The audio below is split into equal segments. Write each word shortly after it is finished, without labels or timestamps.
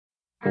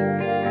You're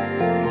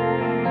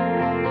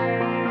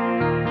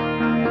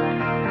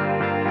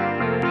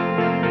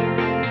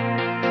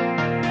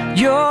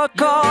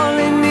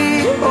calling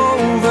me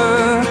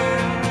over.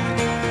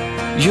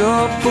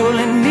 You're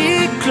pulling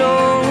me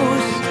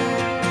close.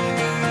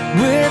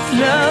 With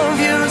love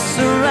you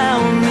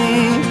surround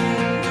me.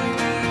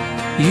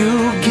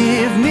 You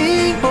give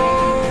me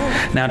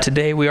hope. Now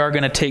today we are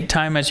going to take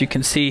time, as you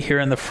can see here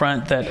in the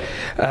front, that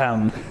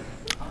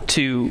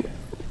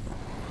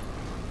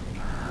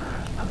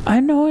I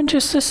know in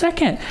just a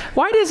second.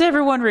 Why does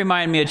everyone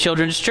remind me of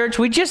Children's Church?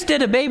 We just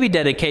did a baby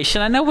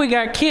dedication. I know we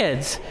got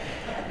kids.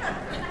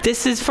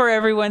 This is for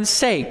everyone's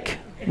sake.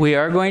 We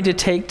are going to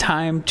take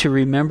time to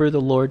remember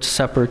the Lord's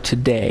Supper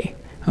today.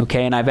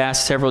 Okay, and I've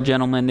asked several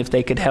gentlemen if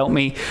they could help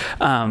me.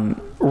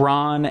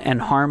 Ron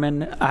and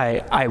Harmon,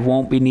 I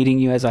won't be needing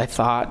you as I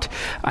thought.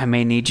 I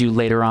may need you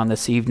later on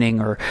this evening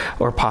or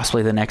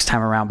possibly the next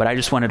time around. But I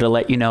just wanted to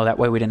let you know, that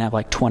way we didn't have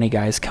like 20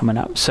 guys coming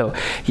up. So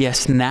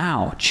yes,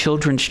 now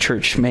Children's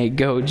Church may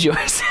go,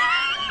 Joyce.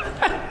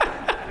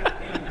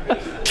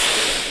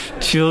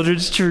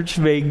 Children's Church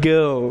may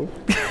go.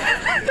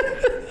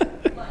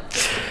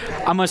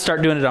 I'm going to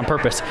start doing it on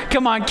purpose.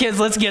 Come on, kids,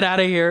 let's get out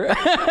of here.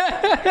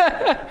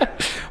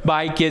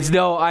 Bye, kids.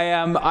 No, I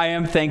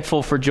am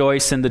thankful for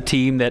Joyce and the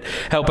team that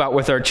help out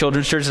with our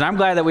Children's Church, and I'm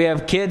glad that we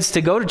have kids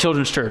to go to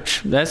Children's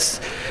Church. That's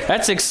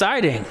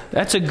exciting.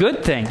 That's a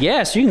good thing.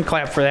 Yes, you can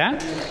clap for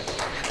that.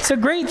 It's a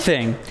great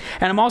thing.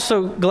 And I'm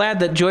also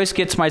glad that Joyce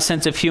gets my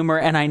sense of humor,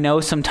 and I know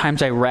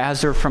sometimes I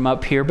razz her from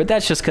up here, but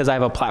that's just because I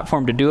have a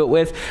platform to do it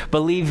with.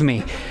 Believe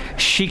me,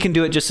 she can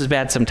do it just as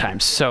bad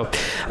sometimes. So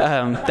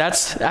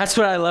that's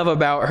what I love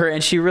about her,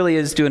 and she really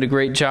is doing a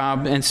great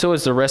job, and so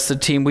is the rest of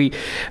the team.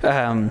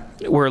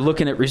 We're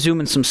looking at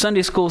resuming some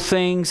Sunday school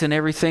things and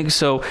everything,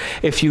 so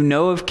if you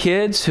know of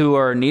kids who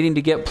are needing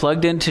to get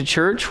plugged into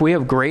church, we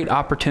have great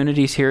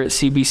opportunities here at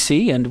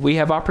CBC, and we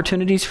have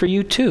opportunities for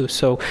you too.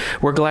 So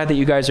we're glad that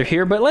you guys are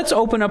here. But let's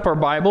open up our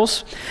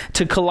Bibles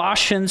to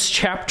Colossians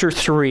chapter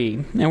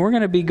 3. And we're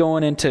going to be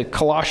going into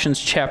Colossians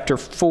chapter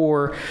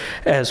 4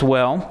 as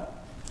well.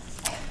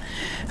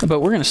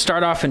 But we're going to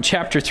start off in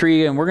chapter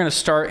 3, and we're going to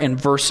start in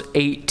verse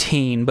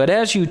 18. But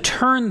as you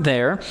turn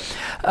there,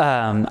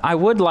 I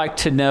would like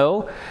to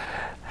know,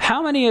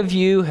 how many of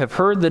you have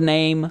heard the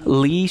name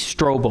Lee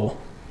Strobel?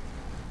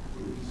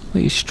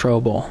 Lee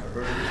Strobel.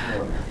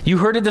 You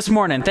heard it this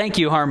morning. Thank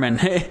you, Harmon.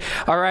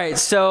 All right,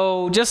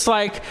 so just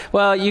like,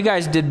 well, you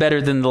guys did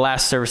better than the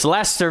last service. The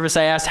last service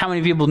I asked how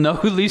many people know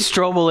who Lee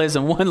Strobel is,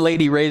 and one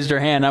lady raised her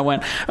hand. I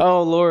went,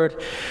 oh,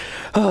 Lord,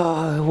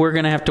 we're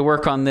going to have to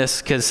work on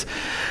this because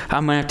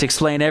I'm going to have to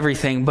explain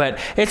everything. But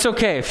it's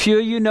okay. A few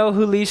of you know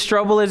who Lee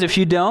Strobel is. If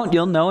you don't,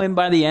 you'll know him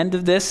by the end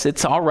of this.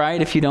 It's all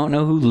right if you don't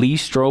know who Lee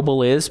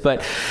Strobel is.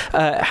 But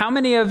how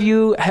many of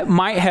you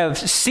might have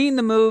seen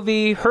the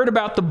movie, heard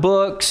about the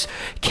books,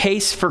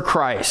 Case for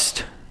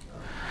Christ?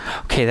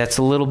 Okay, that's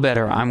a little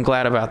better. I'm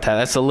glad about that.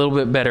 That's a little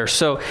bit better.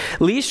 So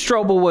Lee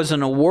Strobel was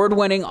an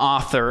award-winning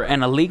author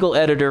and a legal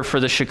editor for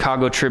the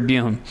Chicago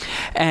Tribune.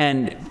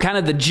 And kind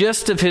of the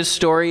gist of his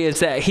story is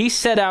that he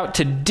set out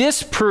to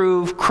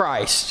disprove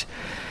Christ,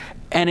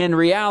 and in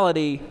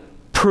reality,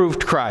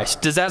 proved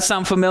Christ. Does that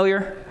sound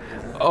familiar?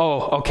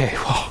 Oh, okay.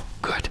 Oh,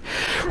 good.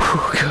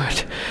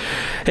 Good.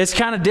 It's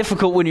kind of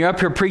difficult when you're up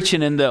here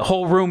preaching and the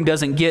whole room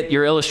doesn't get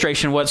your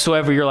illustration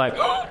whatsoever. You're like,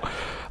 oh,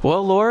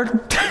 well,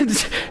 Lord,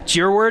 it's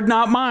your word,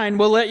 not mine.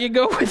 We'll let you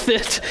go with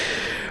it.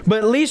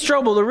 But Lee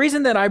Strobel, the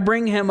reason that I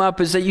bring him up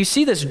is that you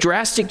see this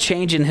drastic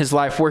change in his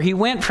life where he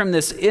went from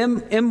this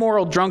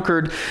immoral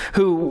drunkard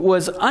who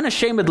was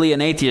unashamedly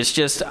an atheist.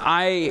 Just,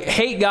 I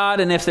hate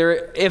God, and if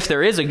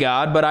there is a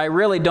God, but I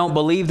really don't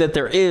believe that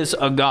there is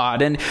a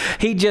God. And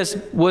he just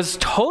was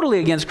totally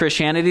against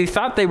Christianity,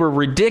 thought they were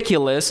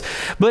ridiculous.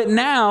 But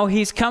now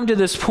he's come to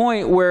this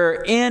point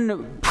where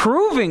in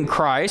proving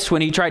Christ,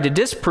 when he tried to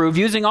disprove,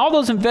 using all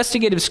those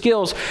investigative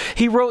skills,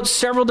 he wrote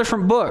several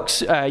different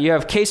books. You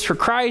have Case for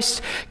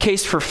Christ,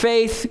 Case for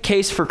Faith,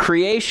 Case for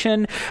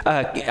Creation.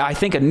 I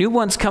think a new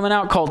one's coming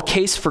out called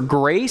Case for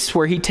Grace,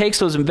 where he takes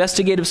those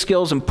investigative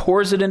skills and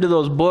pours it into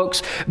those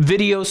books,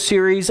 video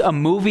series, a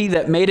movie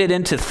that made it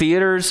into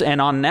theaters and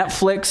on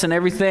Netflix and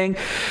everything.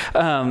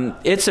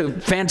 It's a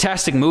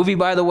fantastic movie,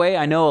 by the way.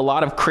 I know a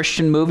lot of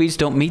Christian movies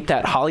don't meet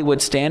that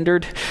Hollywood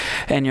standard,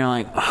 and you're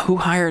like, who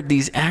hired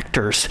these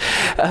actors?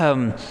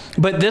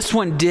 But this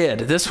one did.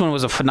 This one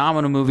was a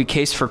phenomenal movie,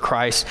 Case for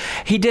Christ.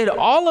 He did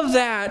all of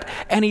that,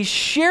 and he's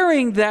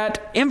sharing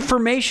that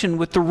information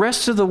with the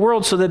rest of the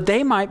world so that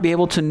they might be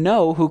able to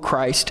know who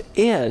Christ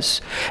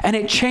is. And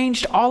it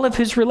changed all of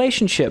his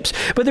relationships.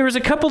 But there was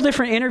a couple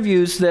different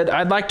interviews that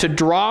I'd like to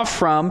draw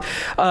from.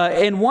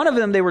 In one of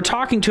them, they were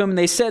talking to him, and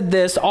they said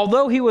this: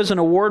 although he was an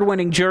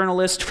award-winning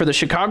journalist for the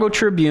Chicago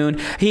Tribune,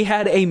 he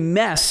had a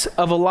mess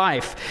of a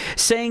life,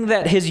 saying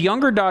that his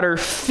younger daughter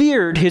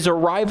feared his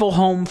arrival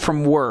home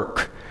from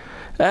work.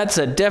 That's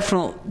a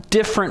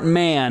different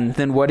man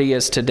than what he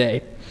is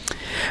today.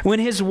 When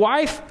his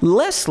wife,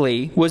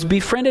 Leslie, was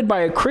befriended by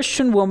a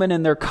Christian woman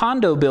in their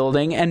condo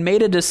building and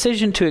made a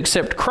decision to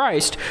accept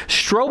Christ,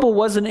 Strobel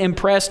wasn't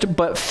impressed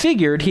but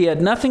figured he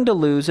had nothing to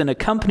lose in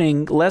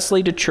accompanying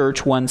Leslie to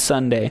church one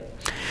Sunday.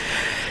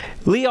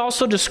 Lee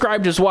also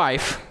described his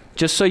wife,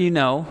 just so you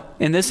know.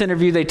 In this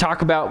interview, they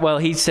talk about, well,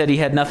 he said he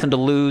had nothing to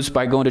lose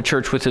by going to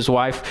church with his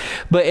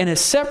wife. But in a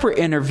separate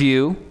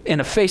interview,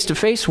 in a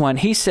face-to-face one,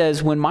 he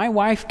says, when my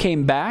wife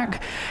came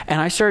back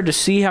and I started to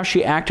see how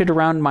she acted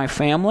around my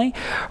family,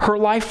 her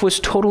life was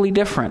totally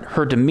different.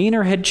 Her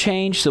demeanor had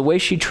changed. The way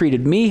she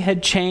treated me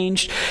had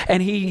changed.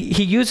 And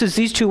he uses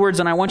these two words,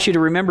 and I want you to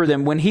remember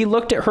them. When he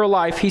looked at her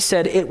life, he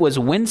said it was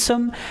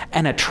winsome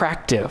and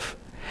attractive.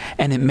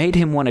 And it made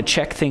him want to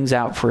check things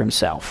out for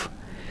himself.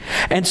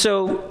 And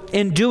so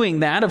in doing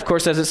that, of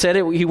course, as it said,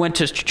 he went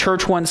to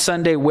church one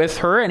Sunday with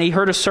her, and he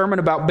heard a sermon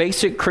about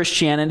basic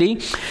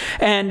Christianity.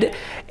 And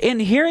in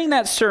hearing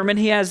that sermon,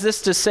 he has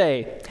this to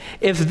say: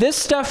 if this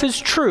stuff is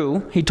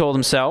true, he told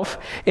himself,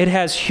 it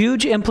has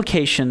huge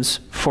implications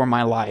for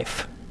my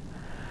life.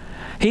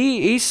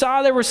 He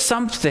saw there was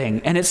something,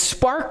 and it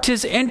sparked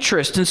his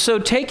interest. And so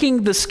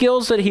taking the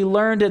skills that he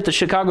learned at the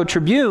Chicago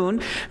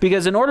Tribune,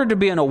 because in order to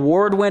be an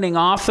award-winning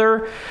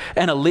author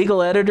and a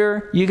legal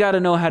editor, you got to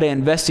know how to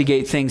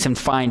investigate things and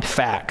find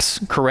facts,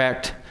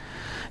 correct?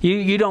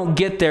 You don't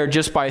get there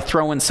just by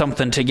throwing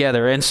something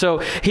together. And so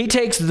he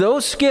takes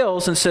those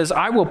skills and says,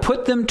 I will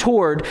put them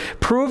toward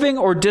proving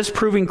or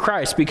disproving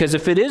Christ, because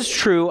if it is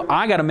true,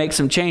 I got to make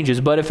some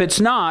changes. But if it's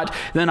not,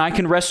 then I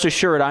can rest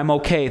assured I'm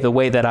okay the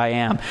way that I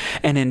am.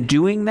 And in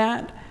doing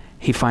that,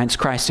 he finds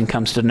Christ and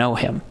comes to know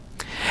him.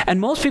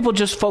 And most people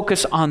just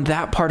focus on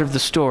that part of the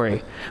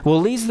story. Well,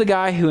 Lee's the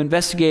guy who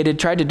investigated,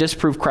 tried to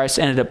disprove Christ,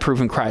 ended up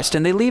proving Christ.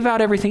 And they leave out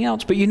everything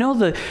else. But you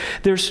know,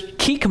 there's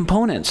key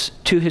components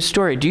to his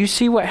story. Do you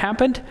see what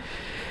happened?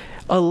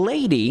 A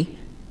lady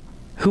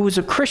who was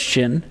a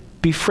Christian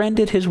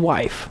befriended his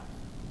wife.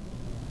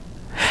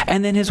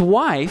 And then his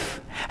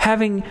wife,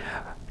 having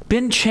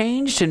been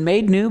changed and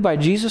made new by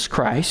Jesus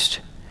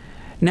Christ,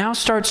 now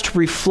starts to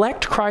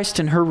reflect Christ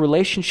in her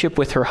relationship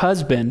with her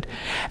husband.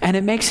 And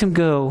it makes him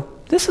go,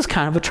 this is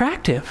kind of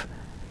attractive.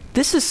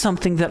 This is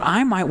something that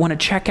I might want to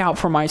check out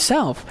for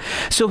myself.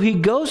 So he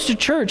goes to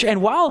church,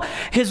 and while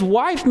his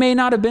wife may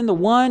not have been the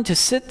one to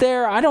sit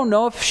there, I don't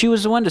know if she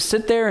was the one to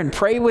sit there and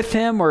pray with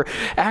him or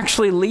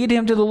actually lead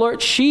him to the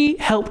Lord. She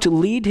helped to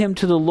lead him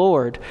to the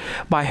Lord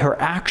by her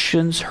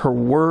actions, her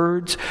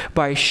words,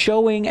 by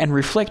showing and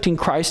reflecting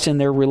Christ in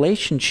their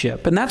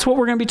relationship. And that's what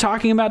we're going to be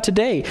talking about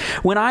today.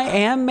 When I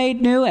am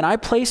made new and I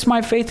place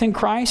my faith in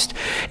Christ,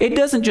 it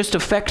doesn't just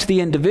affect the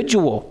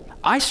individual.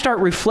 I start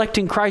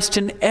reflecting Christ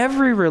in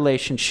every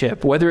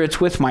relationship, whether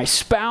it's with my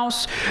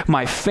spouse,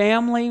 my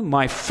family,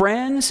 my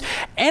friends,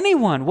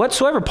 anyone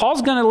whatsoever.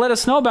 Paul's going to let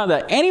us know about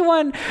that.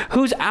 Anyone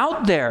who's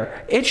out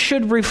there, it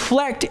should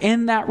reflect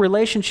in that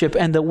relationship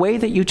and the way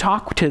that you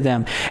talk to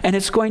them. And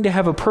it's going to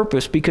have a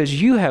purpose,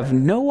 because you have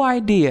no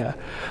idea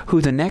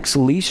who the next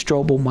Lee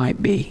Strobel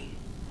might be.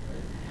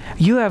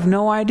 You have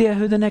no idea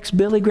who the next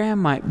Billy Graham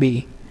might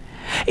be.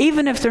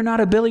 Even if they're not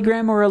a Billy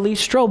Graham or a Lee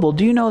Strobel,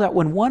 do you know that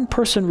when one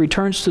person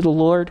returns to the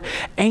Lord,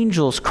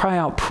 angels cry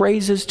out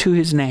praises to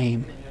his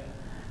name?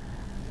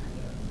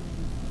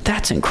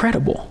 That's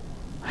incredible.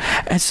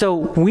 And so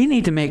we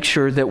need to make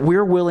sure that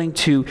we're willing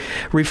to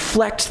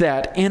reflect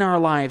that in our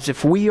lives.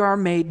 If we are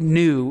made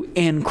new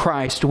in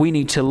Christ, we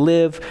need to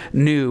live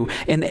new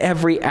in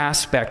every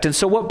aspect. And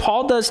so what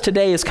Paul does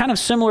today is kind of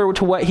similar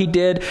to what he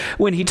did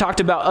when he talked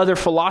about other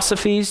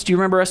philosophies. Do you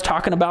remember us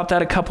talking about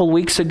that a couple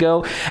weeks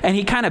ago? And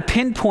he kind of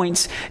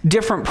pinpoints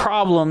different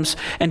problems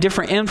and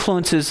different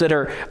influences that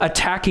are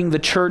attacking the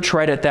church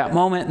right at that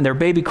moment. And they're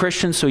baby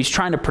Christians, so he's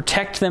trying to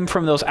protect them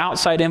from those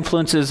outside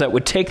influences that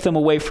would take them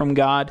away from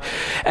God.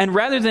 And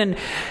rather than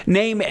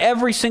name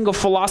every single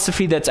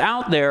philosophy that's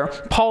out there,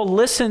 Paul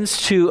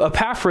listens to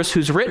Epaphras,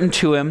 who's written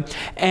to him,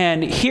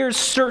 and hears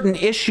certain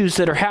issues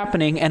that are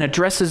happening and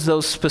addresses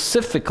those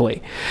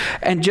specifically.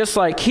 And just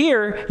like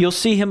here, you'll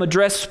see him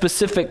address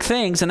specific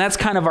things, and that's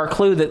kind of our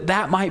clue that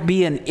that might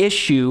be an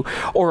issue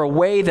or a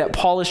way that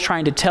Paul is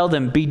trying to tell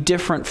them, be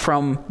different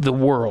from the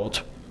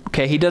world.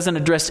 Okay, he doesn't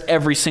address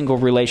every single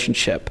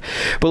relationship.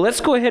 But let's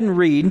go ahead and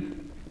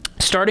read,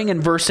 starting in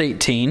verse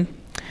 18.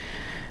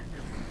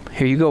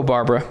 Here you go,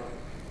 Barbara.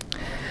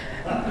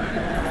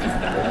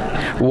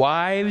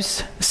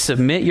 Wives,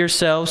 submit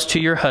yourselves to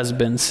your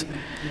husbands,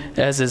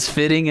 as is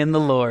fitting in the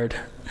Lord.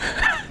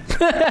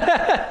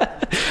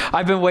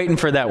 I've been waiting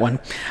for that one.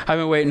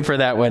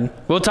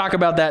 We'll talk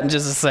about that in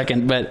just a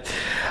second, but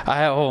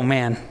oh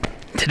man,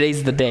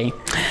 today's the day.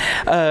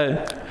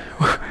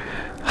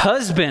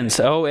 Husbands,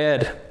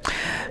 Ed,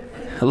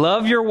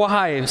 love your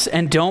wives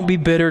and don't be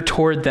bitter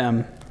toward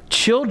them.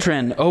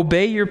 Children,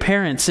 obey your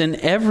parents in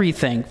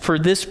everything, for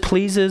this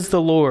pleases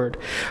the Lord.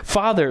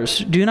 Fathers,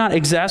 do not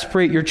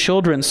exasperate your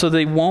children so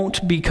they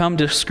won't become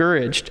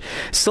discouraged.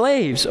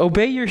 Slaves,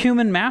 obey your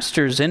human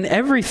masters in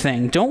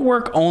everything. Don't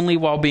work only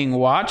while being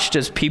watched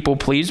as people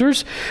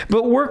pleasers,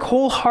 but work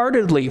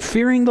wholeheartedly,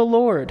 fearing the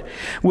Lord.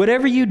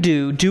 Whatever you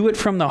do, do it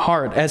from the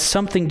heart as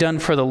something done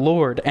for the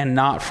Lord and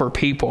not for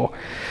people,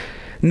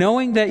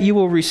 knowing that you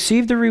will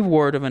receive the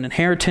reward of an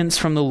inheritance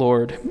from the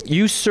Lord.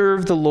 You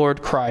serve the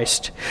Lord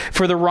Christ.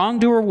 For the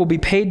wrongdoer will be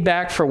paid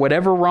back for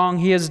whatever wrong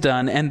he has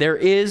done, and there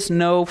is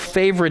no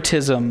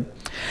favoritism.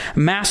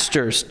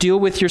 Masters, deal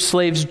with your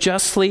slaves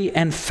justly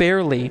and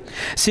fairly,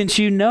 since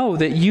you know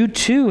that you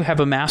too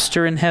have a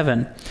master in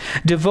heaven.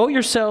 Devote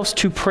yourselves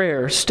to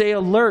prayer. Stay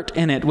alert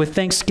in it with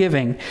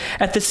thanksgiving.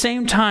 At the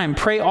same time,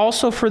 pray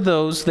also for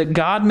us that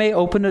God may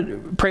open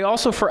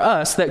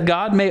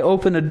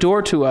a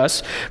door to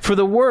us for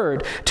the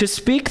word, to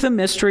speak the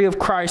mystery of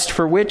Christ,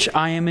 for which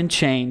I am in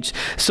chains,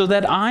 so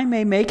that I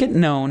may make it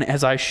known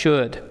as I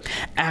should.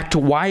 Act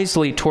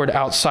wisely toward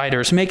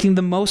outsiders, making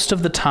the most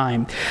of the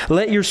time.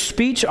 Let your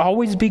speech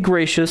always be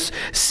gracious,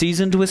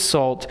 seasoned with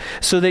salt,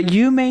 so that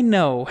you may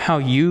know how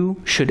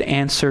you should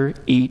answer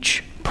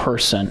each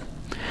person.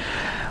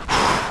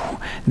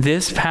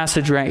 This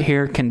passage right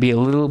here can be a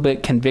little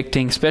bit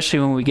convicting, especially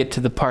when we get to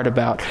the part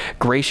about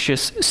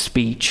gracious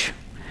speech.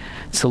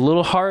 It's a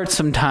little hard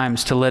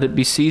sometimes to let it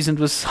be seasoned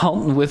with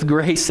salt and with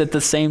grace at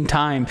the same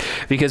time,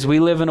 because we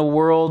live in a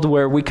world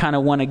where we kind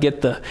of want to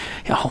get the,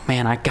 oh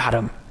man, I got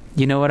him.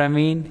 You know what I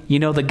mean? You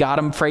know the got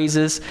him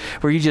phrases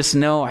where you just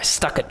know, I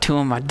stuck it to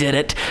him, I did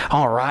it,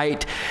 all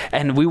right.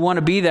 And we want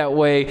to be that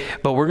way,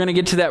 but we're going to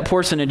get to that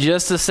portion in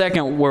just a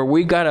second where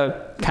we got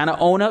to kind of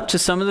own up to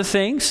some of the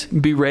things,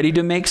 be ready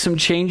to make some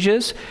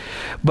changes.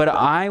 But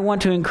I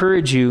want to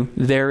encourage you,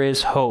 there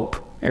is hope.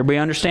 Everybody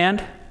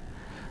understand?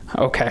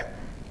 Okay.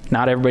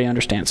 Not everybody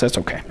understands. That's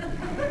okay.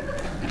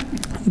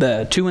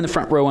 The two in the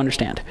front row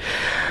understand.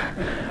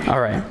 All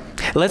right.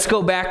 Let's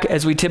go back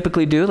as we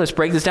typically do. Let's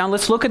break this down.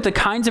 Let's look at the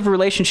kinds of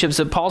relationships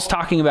that Paul's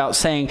talking about,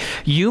 saying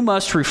you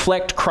must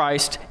reflect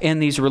Christ in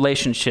these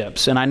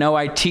relationships. And I know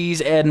I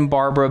tease Ed and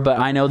Barbara, but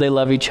I know they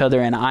love each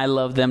other and I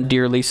love them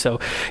dearly. So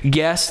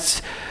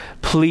guests,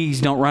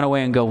 please don't run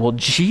away and go, well,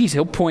 geez,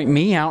 he'll point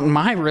me out in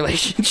my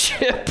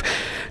relationship.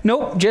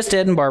 Nope, just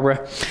Ed and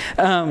Barbara.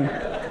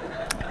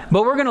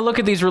 But we're going to look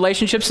at these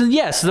relationships. And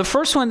yes, the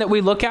first one that we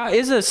look at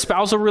is a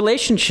spousal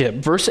relationship.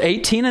 Verse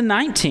 18 and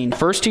 19.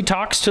 First, he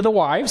talks to the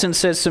wives and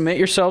says, submit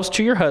yourselves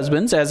to your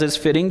husbands as is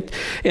fitting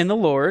in the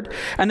Lord.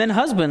 And then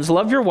husbands,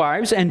 love your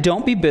wives and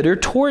don't be bitter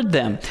toward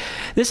them.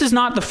 This is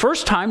not the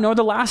first time nor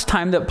the last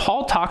time that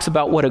Paul talks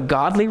about what a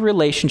godly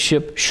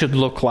relationship should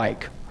look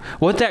like,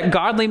 what that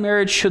godly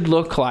marriage should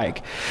look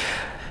like.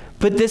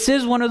 But this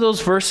is one of those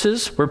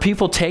verses where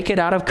people take it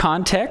out of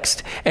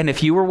context. And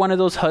if you were one of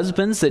those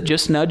husbands that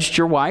just nudged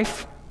your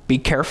wife, be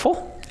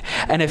careful.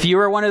 And if you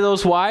were one of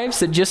those wives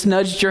that just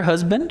nudged your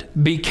husband,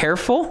 be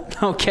careful,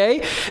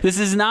 okay? This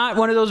is not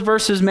one of those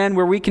verses, men,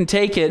 where we can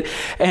take it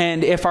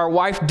and if our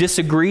wife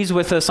disagrees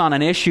with us on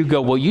an issue,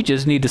 go, well, you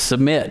just need to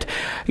submit.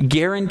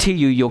 Guarantee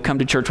you'll come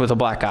to church with a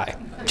black eye.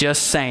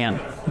 Just saying.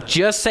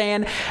 Just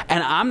saying.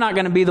 And I'm not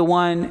going to be the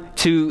one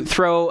to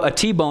throw a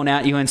T-bone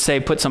at you and say,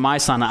 put some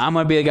ice on it. I'm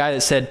going to be the guy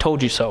that said,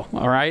 told you so,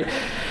 all right?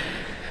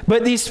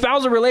 But these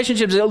spousal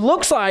relationships, it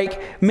looks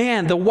like,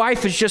 man, the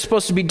wife is just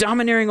supposed to be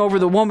domineering over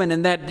the woman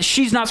and that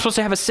she's not supposed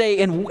to have a say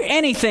in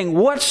anything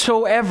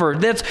whatsoever.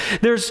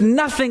 There's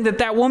nothing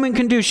that woman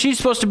can do. She's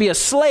supposed to be a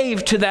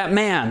slave to that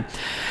man.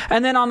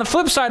 And then on the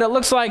flip side, it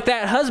looks like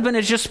that husband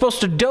is just supposed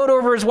to dote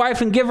over his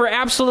wife and give her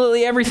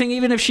absolutely everything,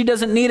 even if she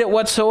doesn't need it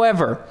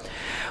whatsoever.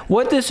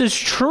 What this is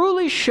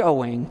truly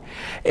showing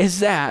is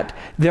that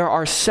there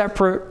are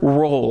separate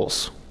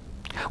roles,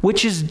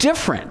 which is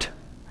different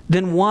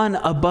than one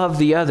above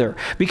the other.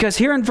 Because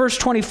here in verse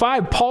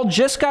 25, Paul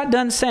just got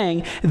done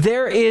saying,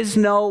 there is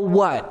no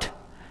what?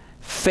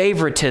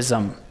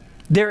 Favoritism.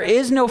 There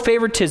is no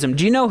favoritism.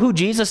 Do you know who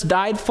Jesus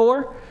died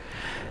for?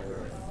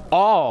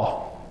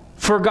 All.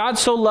 For God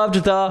so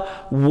loved the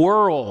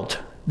world.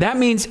 That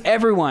means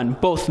everyone,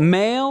 both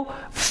male,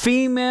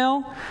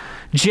 female,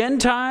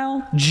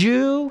 Gentile,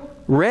 Jew,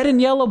 red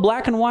and yellow,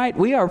 black and white.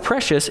 We are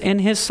precious in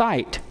his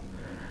sight.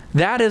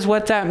 That is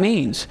what that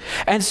means.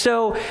 And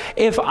so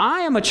if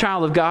I am a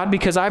child of God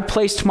because I've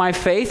placed my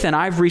faith and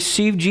I've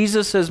received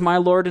Jesus as my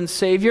Lord and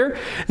Savior,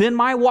 then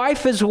my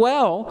wife as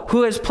well,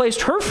 who has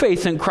placed her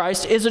faith in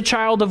Christ, is a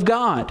child of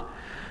God.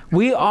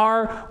 We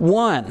are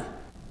one.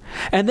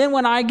 And then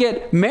when I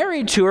get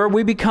married to her,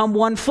 we become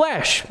one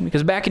flesh.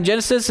 Because back in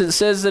Genesis, it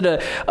says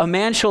that a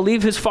man shall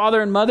leave his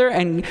father and mother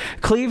and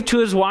cleave to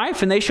his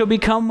wife, and they shall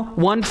become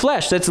one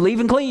flesh. That's leave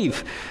and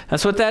cleave.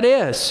 That's what that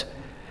is.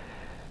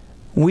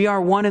 We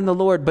are one in the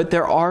Lord, but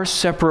there are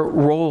separate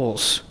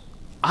roles.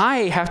 I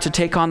have to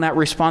take on that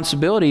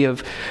responsibility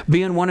of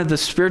being one of the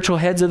spiritual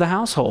heads of the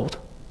household.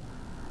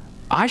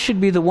 I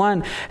should be the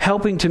one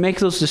helping to make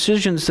those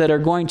decisions that are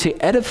going to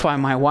edify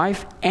my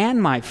wife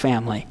and my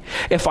family.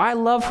 If I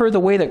love her the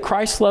way that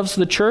Christ loves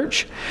the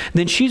church,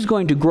 then she's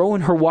going to grow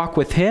in her walk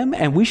with him,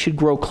 and we should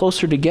grow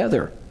closer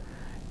together.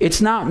 It's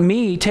not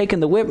me taking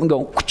the whip and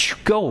go,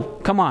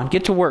 come on,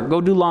 get to work, go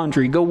do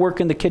laundry, go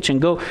work in the kitchen,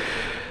 go.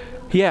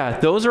 Yeah,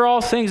 those are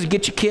all things that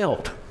get you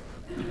killed.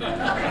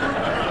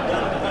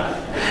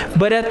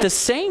 But at the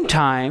same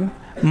time,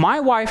 my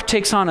wife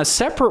takes on a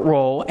separate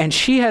role, and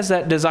she has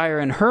that desire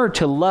in her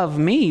to love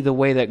me the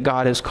way that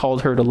God has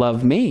called her to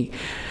love me.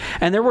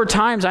 And there were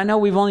times, I know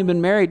we've only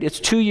been married, it's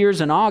 2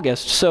 years in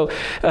August, so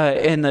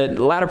in the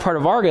latter part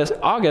of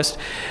August,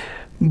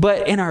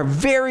 but in our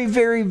very,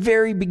 very,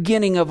 very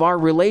beginning of our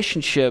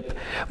relationship,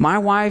 my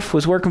wife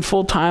was working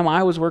full-time,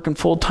 I was working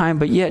full-time,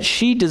 but yet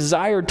she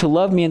desired to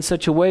love me in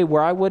such a way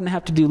where I wouldn't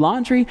have to do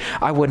laundry,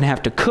 I wouldn't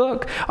have to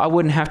cook, I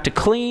wouldn't have to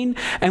clean.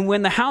 And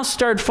when the house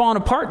started falling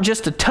apart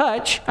just a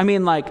touch, I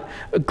mean like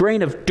a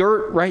grain of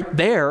dirt right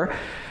there,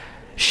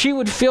 she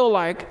would feel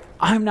like,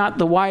 I'm not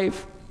the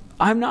wife,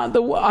 I'm not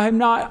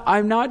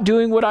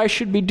doing what I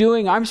should be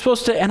doing. I'm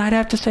supposed to, and I'd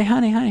have to say,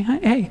 honey,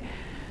 hey,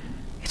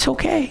 it's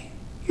okay.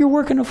 You're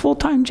working a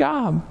full-time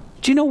job.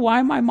 Do you know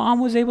why my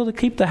mom was able to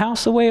keep the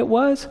house the way it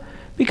was?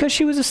 Because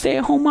she was a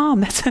stay-at-home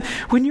mom. That's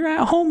when you're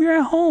at home, you're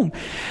at home.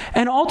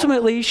 And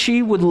ultimately,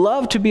 she would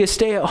love to be a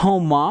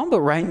stay-at-home mom, but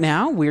right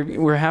now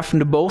we're having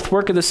to both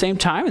work at the same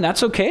time, and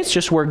that's okay. It's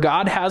just where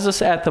God has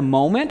us at the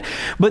moment.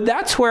 But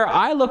that's where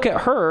I look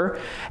at her,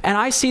 and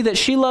I see that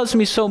she loves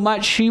me so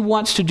much, she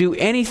wants to do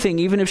anything,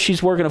 even if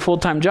she's working a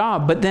full-time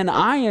job. But then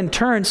I, in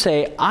turn,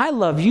 say, I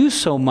love you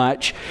so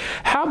much.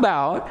 How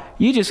about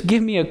you just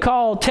give me a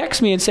call,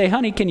 text me, and say,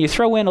 honey, can you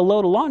throw in a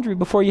load of laundry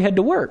before you head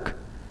to work?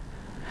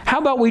 How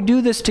about we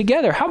do this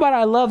together? How about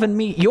I love and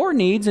meet your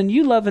needs and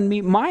you love and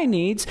meet my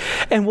needs,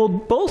 and we'll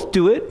both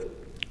do it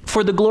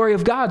for the glory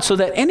of God, so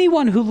that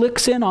anyone who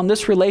looks in on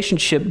this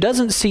relationship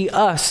doesn't see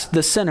us,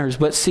 the sinners,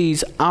 but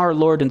sees our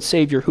Lord and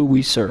Savior who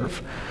we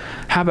serve.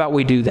 How about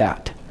we do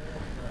that?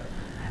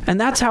 And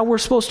that's how we're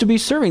supposed to be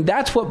serving.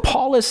 That's what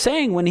Paul is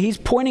saying when he's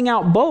pointing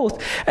out both.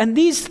 And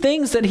these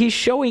things that he's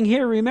showing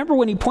here, remember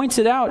when he points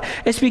it out,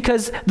 it's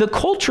because the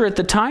culture at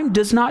the time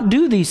does not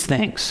do these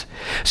things.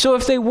 So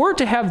if they were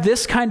to have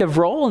this kind of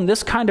role and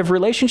this kind of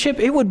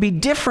relationship, it would be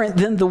different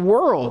than the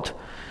world.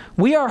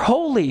 We are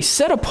holy,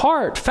 set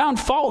apart, found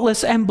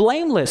faultless and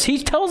blameless. He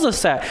tells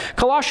us that.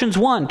 Colossians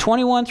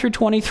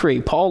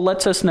 1:21-23. Paul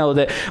lets us know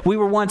that we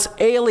were once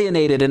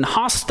alienated and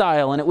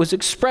hostile, and it was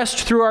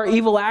expressed through our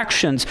evil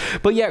actions.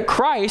 But yet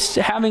Christ,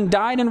 having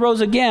died and rose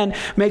again,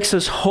 makes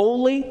us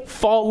holy,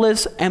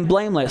 faultless, and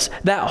blameless.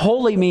 That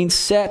holy means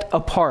set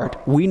apart.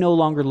 We no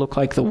longer look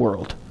like the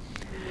world.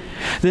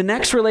 The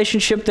next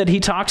relationship that he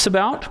talks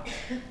about...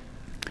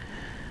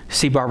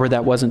 See, Barbara,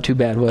 that wasn't too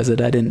bad, was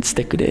it? I didn't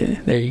stick with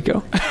it. There you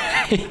go.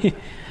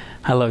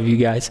 I love you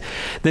guys.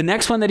 The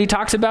next one that he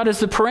talks about is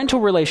the parental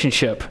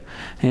relationship.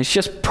 And it's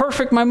just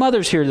perfect my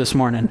mother's here this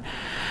morning.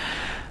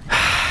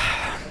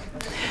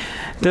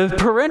 The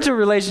parental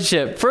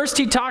relationship. First,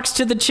 he talks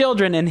to the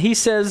children, and he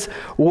says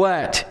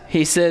what?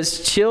 He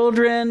says,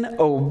 children,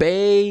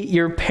 obey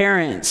your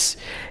parents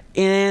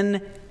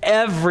in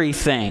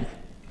everything.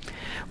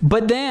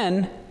 But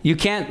then... you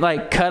can't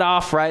cut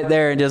off right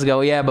there and just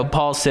go, yeah, but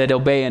Paul said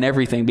obey in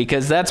everything,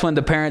 because that's when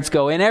the parents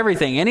go, in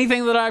everything.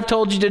 Anything that I've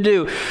told you to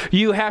do,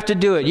 you have to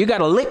do it. You got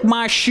to lick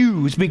my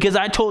shoes because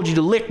I told you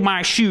to lick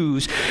my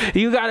shoes.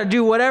 You got to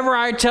do whatever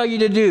I tell you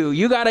to do.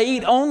 You got to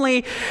eat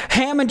only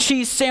ham and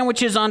cheese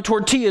sandwiches on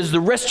tortillas the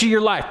rest of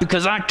your life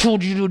because I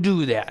told you to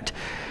do that.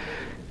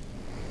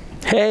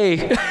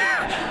 Hey.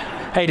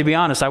 Hey, to be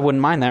honest, I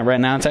wouldn't mind that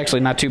right now. It's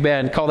actually not too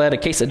bad. Call that a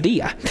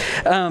quesadilla.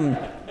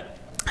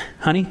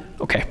 Honey?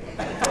 Okay.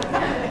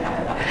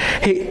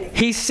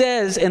 He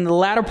says in the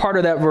latter part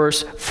of that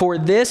verse, for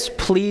this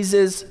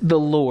pleases the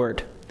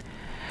Lord.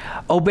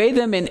 Obey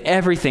them in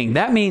everything.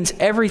 That means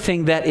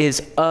everything that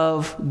is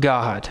of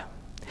God.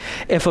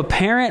 If a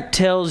parent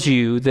tells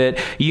you that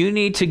you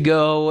need to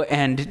go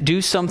and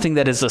do something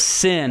that is a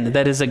sin,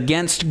 that is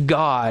against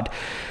God,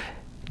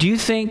 do you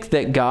think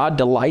that God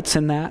delights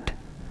in that?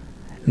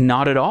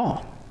 Not at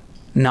all.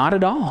 Not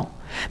at all.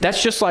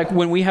 That's just like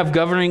when we have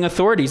governing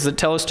authorities that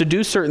tell us to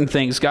do certain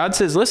things. God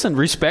says, listen,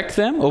 respect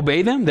them,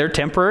 obey them. They're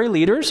temporary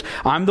leaders.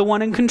 I'm the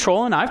one in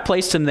control and I've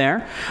placed them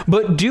there.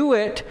 But do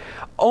it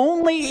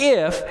only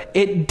if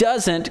it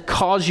doesn't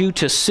cause you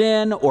to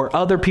sin or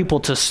other people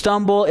to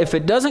stumble. If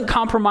it doesn't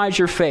compromise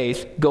your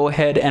faith, go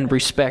ahead and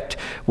respect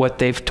what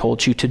they've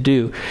told you to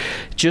do.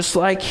 Just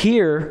like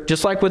here,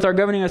 just like with our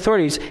governing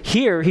authorities,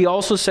 here he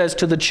also says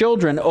to the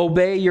children,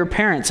 obey your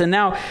parents. And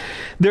now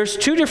there's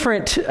two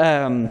different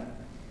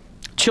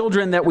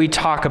children that we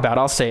talk about.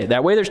 I'll say it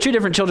that way. There's two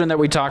different children that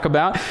we talk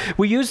about.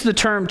 We use the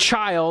term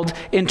child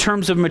in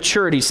terms of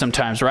maturity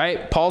sometimes,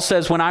 right? Paul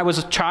says, when I was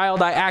a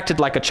child, I acted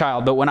like a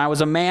child. But when I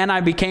was a man,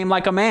 I became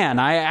like a man.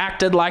 I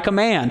acted like a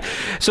man.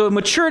 So at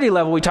maturity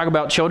level, we talk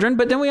about children.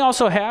 But then we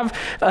also have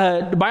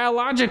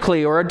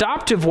biologically or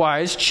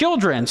adoptive-wise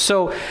children.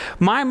 So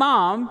my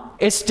mom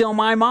is still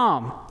my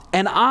mom.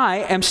 and I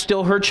am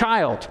still her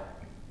child,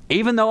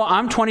 even though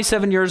I'm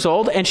 27 years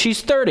old and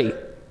she's 30.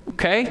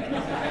 Okay?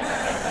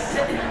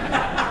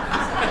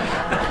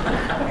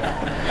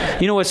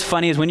 You know what's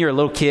funny is when you're a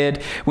little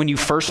kid, when you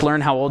first learn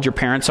how old your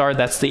parents are,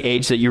 that's the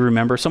age that you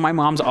remember. So my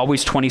mom's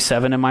always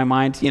 27 in my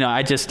mind. You know,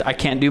 I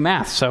can't do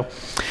math. So,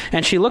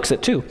 and she looks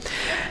it too.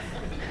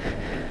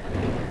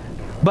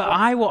 But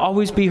I will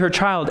always be her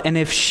child. And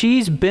if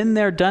she's been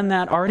there, done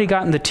that, already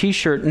gotten the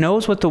t-shirt,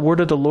 knows what the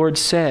word of the Lord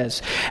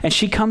says, and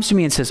she comes to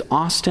me and says,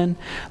 Austin,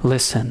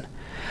 listen,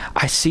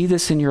 I see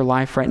this in your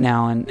life right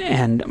now.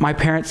 And my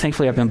parents,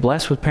 thankfully, I've been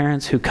blessed with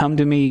parents who come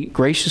to me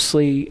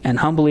graciously and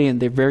humbly,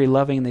 and they're very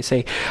loving. And they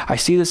say, I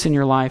see this in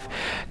your life.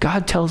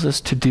 God tells us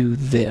to do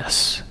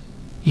this.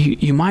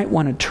 You might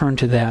want to turn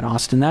to that,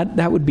 Austin.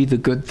 That would be the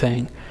good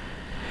thing.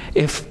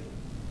 If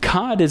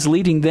God is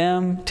leading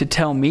them to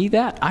tell me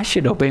that, I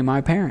should obey my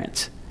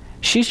parents.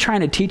 She's trying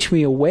to teach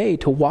me a way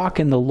to walk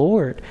in the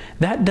Lord.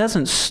 That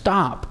doesn't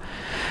stop.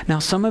 Now,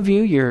 some of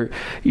you,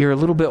 you're a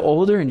little bit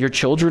older and your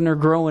children are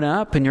growing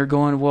up and you're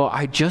going, well,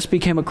 I just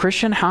became a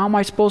Christian. How am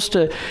I supposed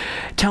to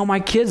tell my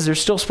kids they're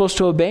still supposed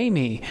to obey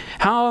me?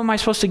 How am I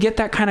supposed to get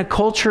that kind of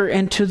culture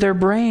into their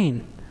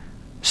brain?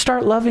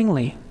 Start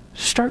lovingly.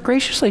 Start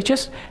graciously.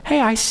 Just, hey,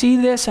 I see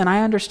this and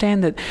I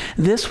understand that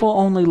this will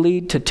only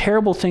lead to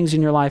terrible things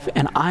in your life,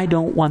 and I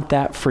don't want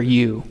that for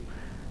you.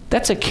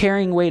 That's a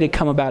caring way to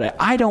come about it.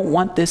 I don't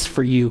want this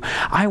for you.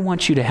 I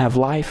want you to have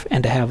life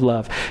and to have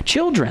love.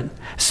 Children,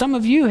 some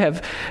of you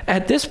have,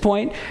 at this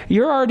point,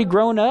 you're already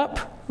grown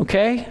up,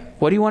 okay?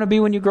 What do you want to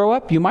be when you grow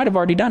up? You might have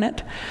already done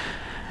it.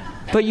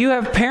 But you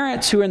have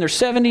parents who are in their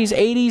 70s,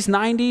 80s,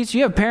 90s.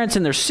 You have parents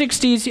in their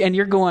 60s, and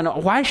you're going,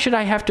 why should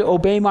I have to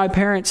obey my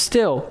parents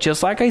still?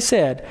 Just like I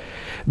said,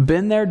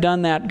 been there,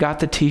 done that, got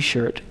the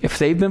t-shirt. If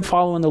they've been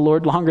following the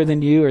Lord longer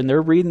than you and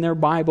they're reading their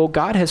Bible,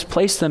 God has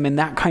placed them in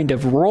that kind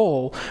of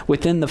role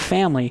within the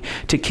family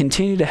to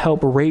continue to help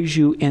raise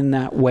you in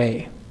that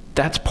way.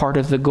 That's part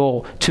of the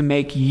goal, to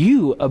make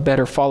you a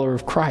better follower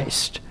of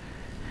Christ.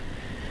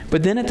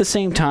 But then at the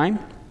same time,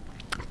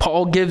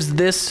 Paul gives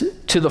this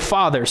to the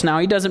fathers. Now,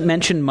 he doesn't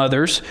mention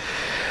mothers.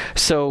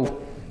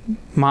 So,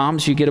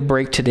 moms, you get a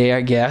break today,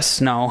 I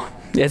guess. No,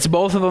 it's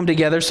both of them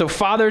together. So,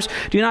 fathers,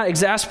 do not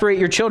exasperate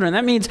your children.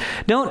 That means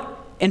don't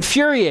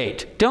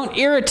infuriate. Don't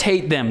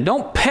irritate them.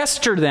 Don't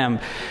pester them.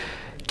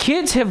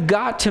 Kids have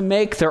got to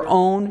make their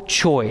own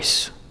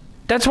choice.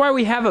 That's why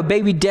we have a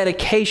baby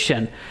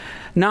dedication,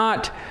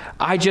 not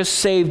I just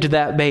saved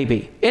that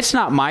baby. It's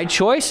not my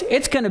choice.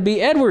 It's going to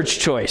be Edward's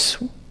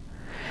choice.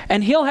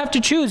 And he'll have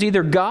to choose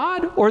either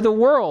God or the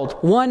world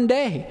one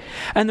day.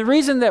 And the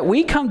reason that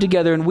we come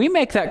together and we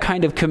make that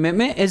kind of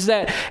commitment is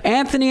that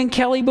Anthony and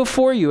Kelly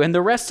before you and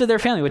the rest of their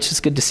family, which is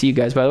good to see you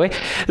guys, by the way,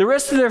 the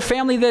rest of their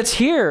family that's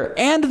here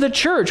and the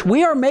church,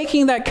 we are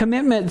making that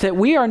commitment that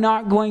we are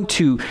not going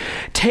to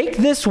take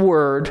this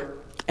word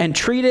and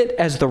treat it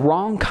as the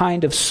wrong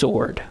kind of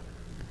sword.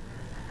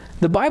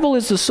 The Bible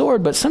is the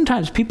sword, but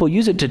sometimes people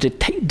use it to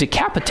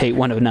decapitate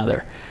one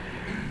another.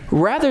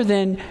 Rather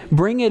than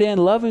bring it in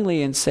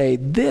lovingly and say,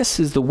 this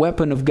is the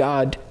weapon of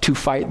God to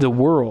fight the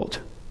world.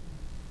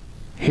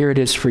 Here it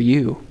is for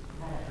you.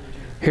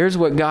 Here's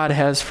what God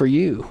has for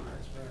you.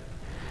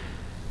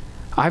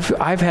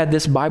 I've had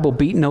this Bible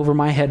beaten over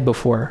my head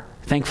before.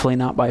 Thankfully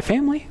not by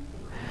family.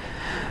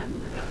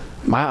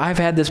 I've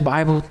had this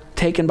Bible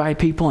taken by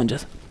people and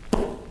just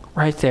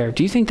right there.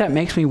 Do you think that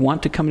makes me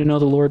want to come to know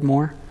the Lord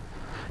more?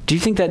 Do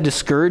you think that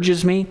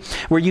discourages me?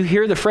 Where you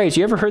hear the phrase,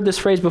 you ever heard this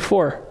phrase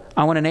before?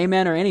 I want an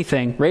amen or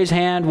anything. Raise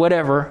hand,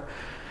 whatever.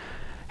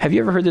 Have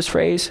you ever heard this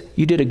phrase?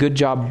 You did a good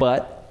job,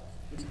 but.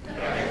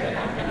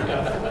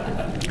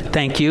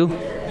 Thank you.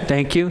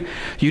 Thank you.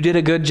 You did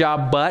a good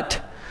job,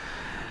 but.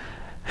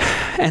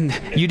 And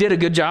you did a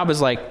good job is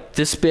like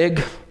this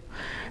big.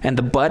 And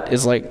the but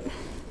is like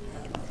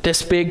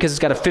this big because it's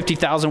got a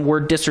 50,000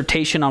 word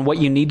dissertation on what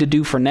you need to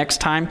do for next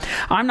time.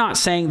 I'm not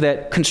saying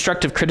that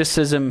constructive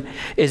criticism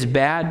is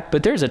bad,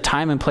 but there's a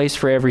time and place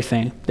for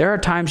everything. There are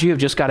times you have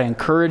just got to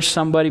encourage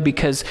somebody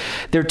because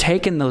they're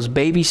taking those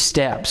baby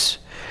steps.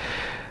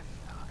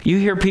 You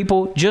hear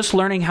people just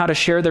learning how to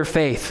share their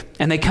faith,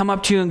 and they come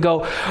up to you and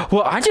go,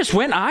 well, I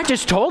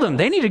just told them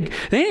they need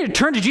to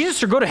turn to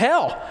Jesus or go to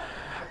hell.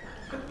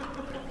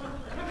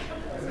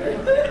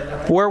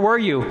 Where were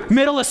you?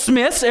 Middle of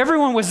Smiths.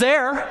 Everyone was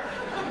there.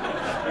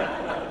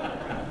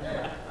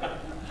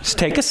 Just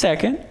take a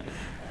second.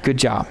 Good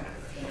job.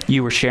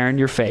 You were sharing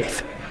your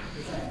faith.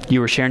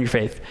 You were sharing your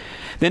faith.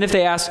 Then if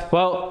they ask,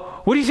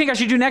 well, what do you think I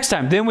should do next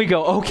time? Then we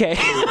go, okay,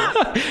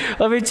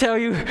 let me tell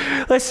you,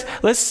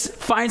 let's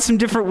find some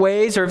different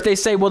ways. Or if they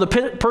say, well, the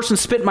person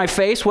spit in my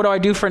face, what do I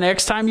do for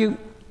next time?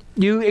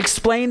 You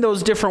explain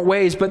those different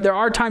ways, but there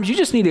are times you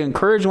just need to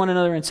encourage one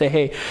another and say,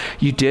 hey,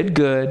 you did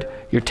good.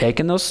 You're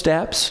taking those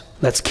steps.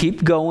 Let's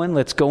keep going.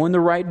 Let's go in the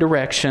right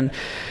direction.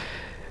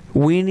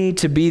 We need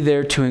to be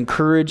there to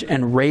encourage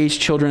and raise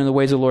children in the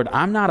ways of the Lord.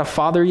 I'm not a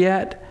father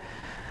yet,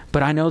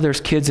 but I know there's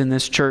kids in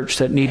this church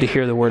that need to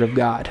hear the word of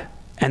God.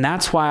 And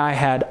that's why I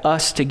had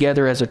us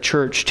together as a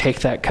church take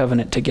that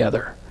covenant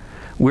together.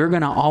 We're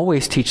going to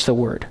always teach the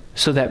word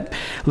so that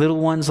little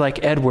ones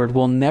like Edward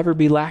will never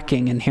be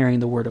lacking in hearing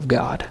the word of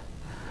God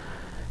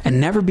and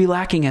never be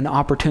lacking in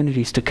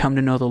opportunities to come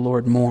to know the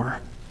Lord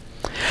more.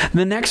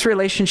 The next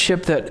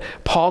relationship that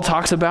Paul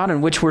talks about,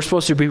 in which we're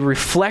supposed to be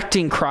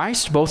reflecting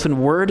Christ, both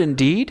in word and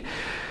deed,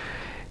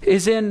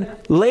 is in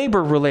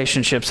labor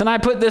relationships. And I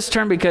put this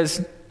term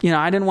because,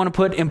 I didn't want to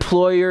put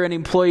employer and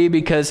employee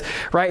because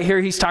right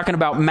here he's talking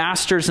about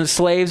masters and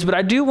slaves. But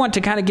I do want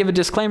to kind of give a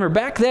disclaimer.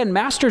 Back then,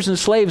 masters and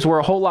slaves were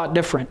a whole lot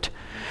different.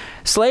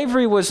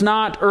 Slavery was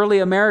not early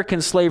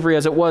American slavery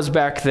as it was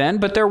back then,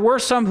 but there were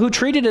some who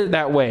treated it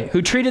that way,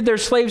 who treated their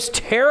slaves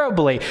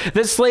terribly,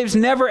 that slaves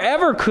never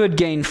ever could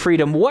gain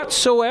freedom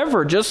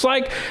whatsoever, just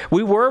like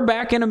we were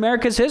back in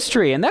America's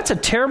history. And that's a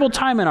terrible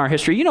time in our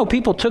history.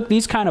 People took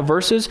these kind of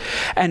verses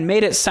and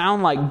made it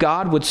sound like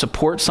God would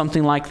support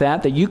something like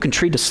that you can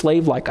treat a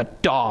slave like a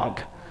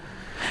dog,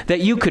 that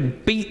you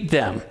could beat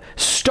them,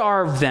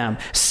 starve them,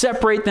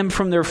 separate them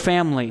from their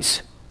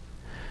families.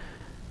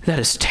 That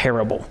is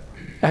terrible.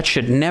 That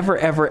should never,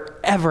 ever,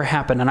 ever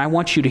happen. And I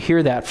want you to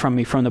hear that from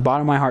me from the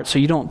bottom of my heart so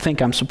you don't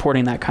think I'm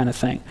supporting that kind of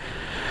thing.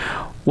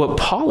 What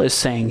Paul is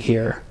saying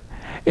here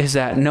is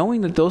that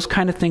knowing that those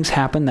kind of things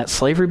happen, that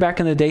slavery back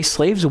in the day,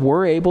 slaves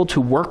were able to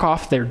work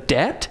off their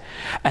debt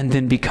and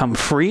then become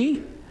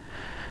free.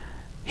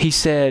 He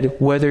said,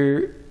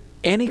 whether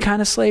any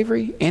kind of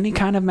slavery, any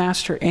kind of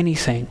master,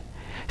 anything,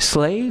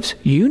 slaves,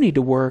 you need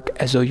to work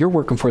as though you're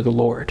working for the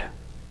Lord.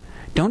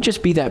 Don't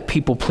just be that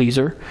people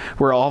pleaser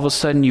where all of a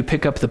sudden you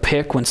pick up the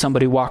pick when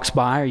somebody walks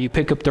by, or you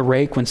pick up the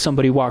rake when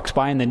somebody walks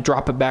by and then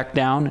drop it back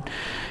down.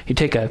 You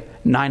take a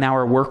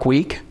 9-hour work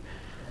week.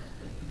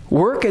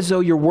 Work as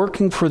though you're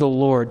working for the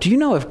Lord. Do you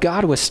know if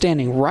God was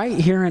standing right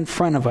here in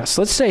front of us?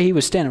 Let's say he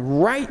was standing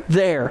right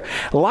there,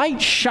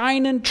 light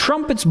shining,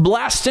 trumpets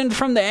blasting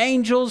from the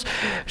angels,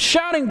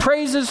 shouting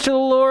praises to the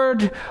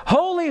Lord.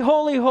 Holy,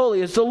 holy, holy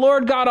is the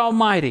Lord God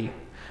Almighty.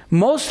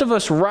 Most of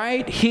us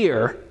right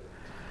here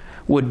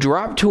would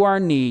drop to our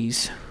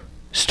knees,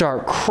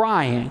 start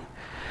crying,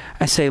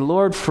 and say,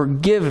 Lord,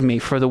 forgive me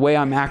for the way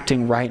I'm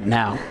acting right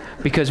now.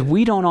 Because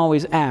we don't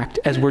always act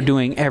as we're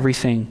doing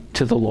everything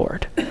to the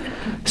Lord.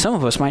 Some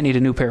of us might need a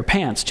new pair of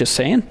pants, just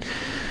saying.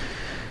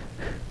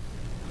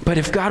 But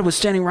if God was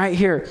standing right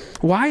here,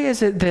 why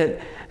is it that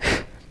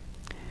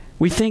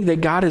we think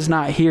that God is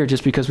not here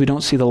just because we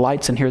don't see the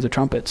lights and hear the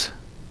trumpets?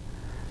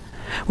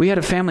 We had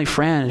a family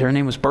friend, her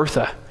name was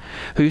Bertha,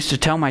 who used to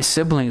tell my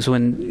siblings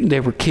when they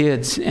were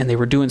kids and they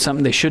were doing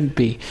something they shouldn't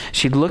be,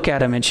 she'd look at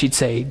them and she'd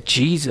say,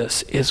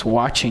 Jesus is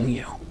watching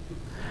you.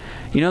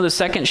 The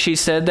second she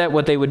said that,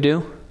 what they would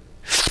do?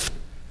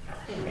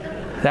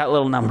 That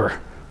little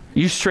number.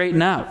 You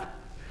straighten up.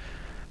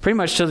 Pretty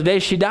much till the day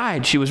she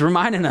died, she was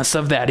reminding us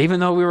of that. Even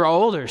though we were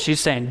older, she's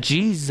saying,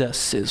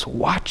 Jesus is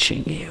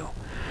watching you.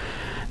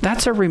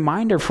 That's a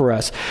reminder for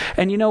us.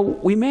 And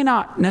we may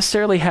not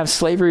necessarily have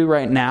slavery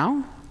right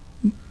now,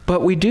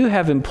 but we do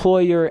have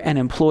employer and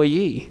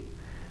employee.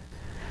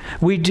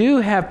 We do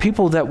have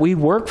people that we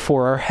work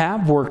for or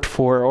have worked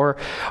for or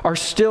are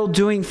still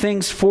doing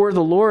things for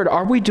the Lord.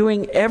 Are we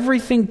doing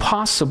everything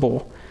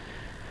possible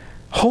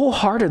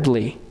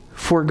wholeheartedly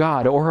for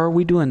God, or are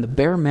we doing the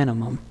bare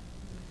minimum,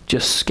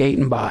 just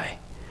skating by?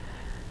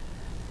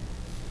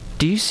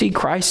 Do you see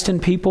Christ in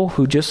people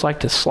who just like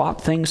to slop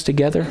things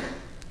together?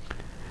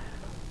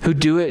 Who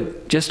do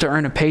it just to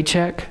earn a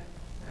paycheck?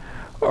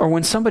 Or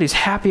when somebody's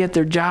happy at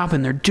their job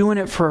and they're doing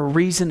it for a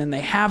reason and they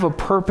have a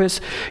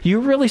purpose, you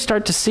really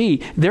start to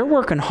see they're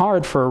working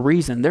hard for a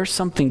reason. There's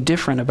something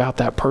different about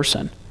that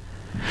person.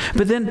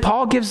 But then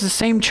Paul gives the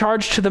same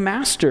charge to the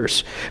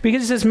masters,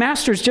 because he says,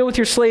 masters, deal with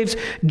your slaves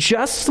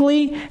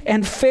justly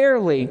and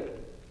fairly.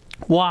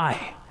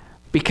 Why?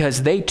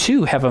 Because they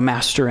too have a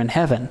master in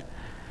heaven.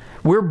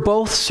 We're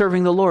both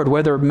serving the Lord,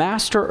 whether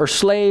master or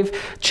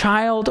slave,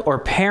 child or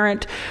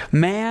parent,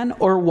 man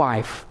or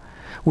wife.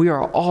 We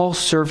are all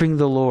serving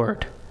the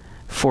Lord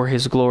for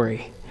his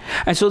glory.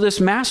 And so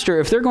this master,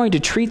 if they're going to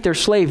treat their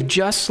slave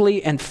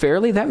justly and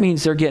fairly, that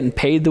means they're getting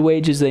paid the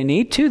wages they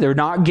need to. They're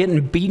not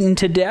getting beaten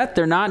to death.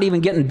 They're not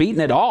even getting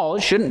beaten at all.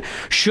 It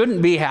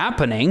shouldn't be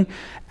happening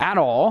at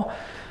all.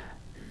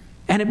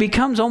 And it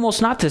becomes almost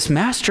not this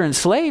master and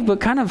slave, but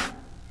kind of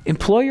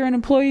employer and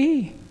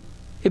employee.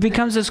 It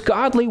becomes this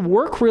godly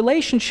work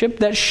relationship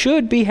that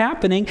should be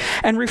happening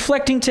and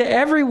reflecting to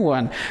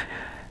everyone.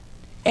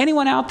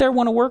 Anyone out there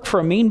want to work for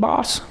a mean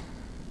boss?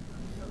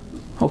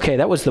 Okay,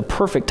 that was the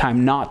perfect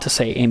time not to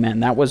say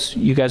amen.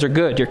 You guys are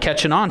good. You're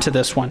catching on to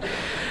this one.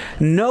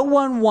 No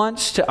one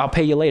wants to, I'll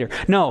pay you later.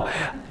 No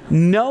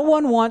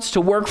one wants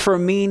to work for a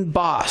mean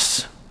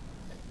boss.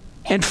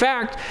 In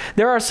fact,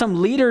 there are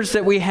some leaders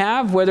that we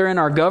have, whether in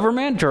our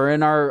government or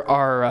in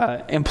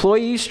our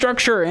employee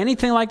structure or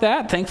anything like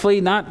that. Thankfully,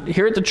 not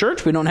here at the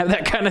church. We don't have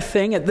that kind of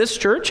thing at this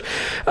church.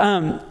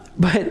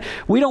 But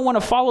we don't want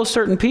to follow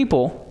certain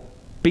people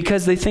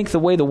because they think the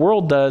way the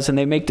world does and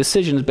they make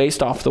decisions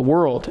based off the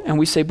world. And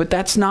we say, but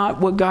that's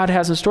not what God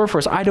has in store for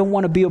us. I don't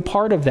want to be a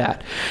part of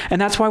that. And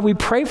that's why we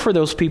pray for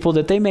those people,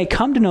 that they may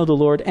come to know the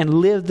Lord and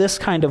live this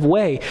kind of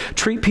way.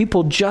 Treat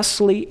people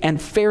justly and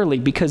fairly,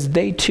 because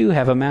they too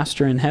have a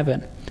master in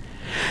heaven.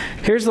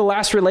 Here's the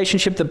last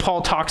relationship that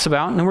Paul talks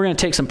about, and then we're going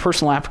to take some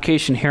personal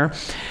application here.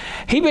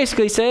 He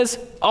basically says,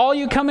 all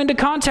you come into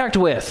contact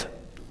with.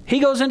 He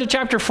goes into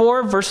chapter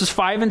 4, verses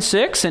 5 and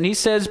 6, and he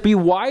says, be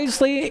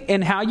wisely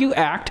in how you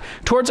act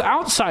towards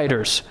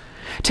outsiders.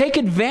 Take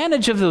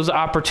advantage of those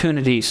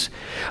opportunities.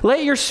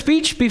 Let your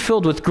speech be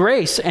filled with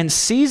grace and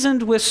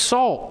seasoned with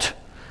salt.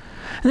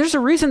 And there's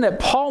a reason that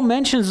Paul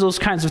mentions those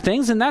kinds of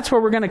things, and that's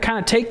where we're going to kind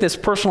of take this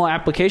personal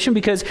application,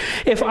 because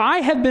if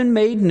I have been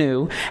made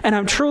new and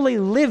I'm truly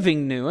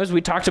living new, as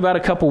we talked about a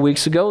couple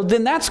weeks ago,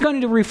 then that's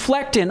going to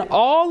reflect in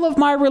all of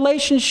my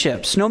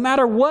relationships, no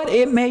matter what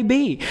it may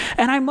be.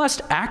 And I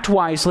must act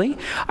wisely.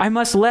 I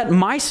must let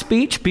my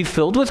speech be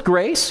filled with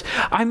grace.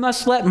 I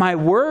must let my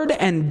word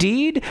and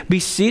deed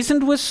be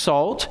seasoned with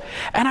salt,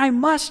 and I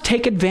must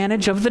take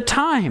advantage of the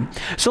time.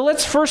 So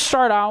let's first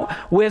start out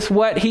with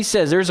what he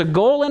says. There's a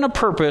goal and a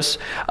purpose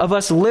of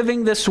us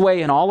living this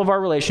way in all of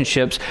our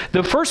relationships.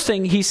 The first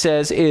thing he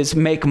says is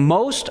make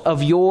most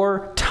of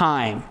your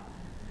time.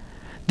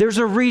 There's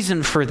a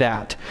reason for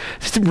that.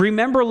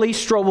 Remember Lee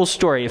Strobel's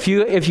story. If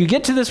you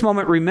get to this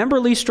moment, remember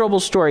Lee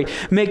Strobel's story.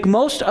 Make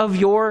most of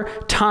your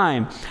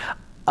time.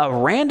 A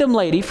random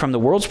lady, from the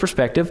world's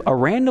perspective, a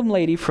random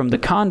lady from the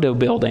condo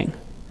building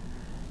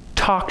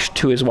talked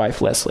to his wife,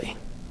 Leslie.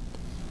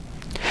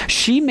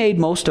 She made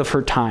most of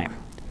her time.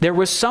 There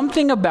was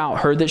something about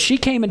her that she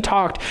came and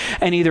talked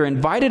and either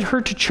invited her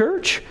to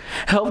church,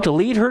 helped to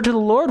lead her to the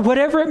Lord,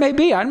 whatever it may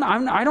be. I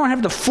don't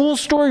have the full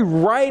story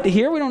right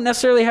here. We don't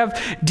necessarily have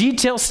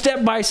detail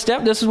step by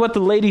step. This is what the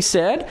lady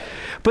said.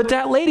 But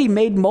that lady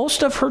made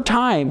most of her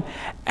time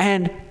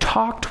and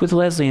talked with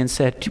Leslie and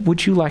said,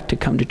 would you like to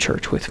come to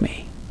church with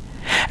me?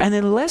 And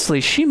then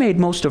Leslie, she made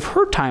most of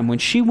her time when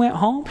she went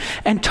home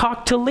and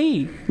talked to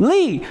Lee.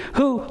 Lee,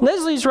 who,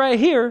 Leslie's right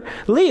here.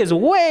 Lee is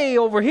way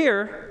over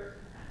here.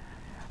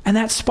 And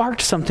that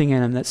sparked something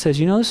in him that says,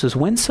 this is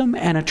winsome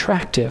and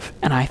attractive,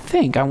 and I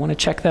think I want to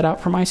check that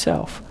out for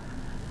myself.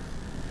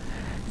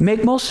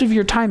 Make most of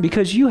your time,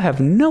 because you have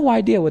no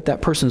idea what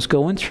that person's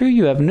going through.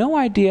 You have no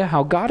idea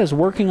how God is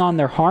working on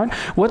their heart,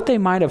 what they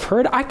might have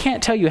heard. I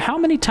can't tell you how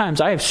many times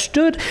I have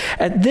stood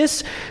at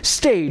this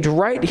stage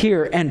right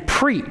here and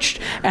preached,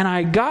 and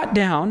I got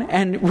down,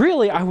 and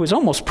really I was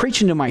almost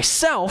preaching to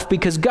myself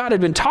because God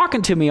had been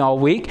talking to me all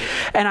week,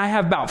 and I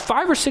have about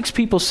 5 or 6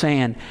 people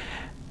saying,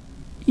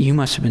 you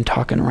must have been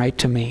talking right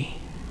to me.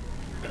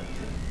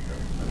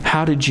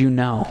 How did you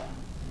know?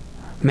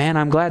 Man,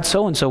 I'm glad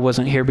so-and-so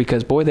wasn't here,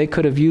 because boy, they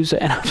could have used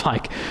it. And I'm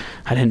like,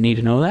 I didn't need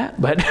to know that.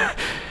 But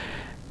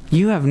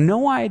you have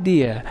no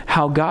idea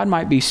how God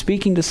might be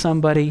speaking to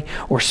somebody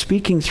or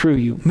speaking through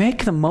you.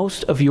 Make the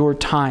most of your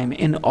time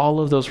in all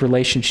of those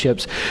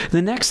relationships.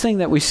 The next thing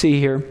that we see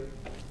here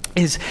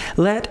is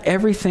let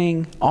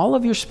everything, all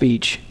of your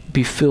speech,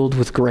 be filled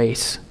with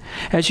grace.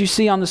 As you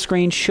see on the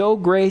screen, show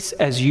grace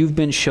as you've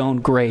been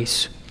shown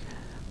grace.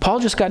 Paul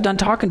just got done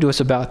talking to us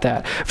about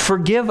that.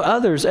 Forgive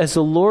others as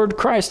the Lord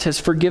Christ has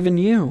forgiven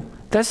you.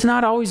 That's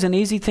not always an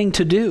easy thing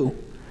to do.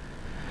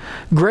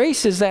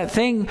 Grace is that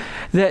thing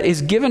that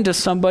is given to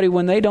somebody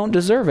when they don't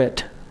deserve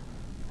it.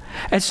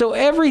 And so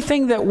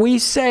everything that we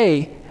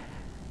say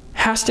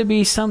has to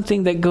be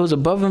something that goes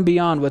above and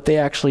beyond what they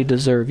actually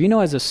deserve.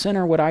 As a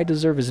sinner, what I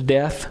deserve is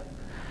death.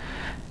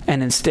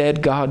 And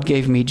instead, God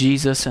gave me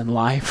Jesus and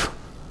life.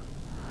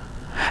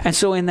 And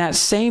so in that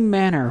same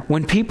manner,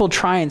 when people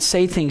try and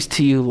say things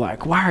to you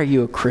like, why are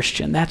you a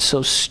Christian? That's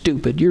so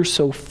stupid. You're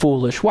so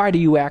foolish. Why do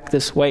you act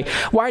this way?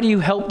 Why do you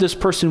help this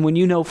person when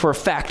you know for a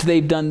fact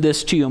they've done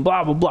this to you? And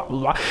blah, blah, blah,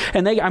 blah.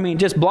 And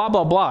just blah,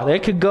 blah, blah. They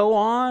could go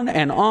on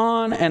and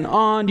on and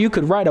on. You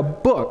could write a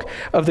book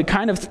of the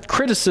kind of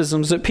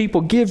criticisms that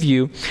people give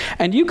you.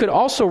 And you could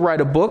also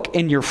write a book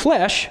in your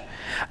flesh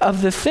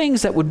of the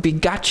things that would be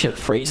gotcha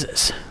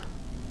phrases.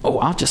 Oh,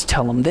 I'll just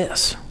tell them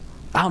this.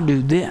 I'll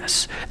do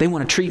this. They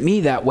want to treat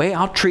me that way.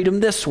 I'll treat them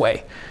this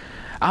way.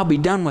 I'll be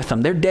done with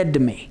them. They're dead to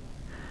me.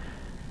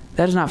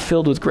 That is not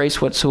filled with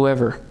grace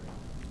whatsoever.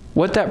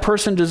 What that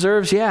person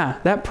deserves,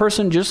 that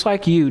person, just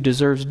like you,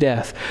 deserves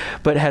death,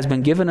 but has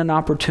been given an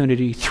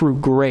opportunity through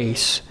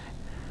grace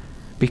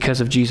because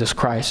of Jesus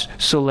Christ.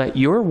 So let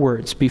your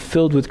words be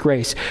filled with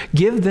grace.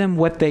 Give them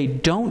what they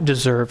don't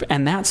deserve,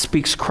 and that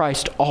speaks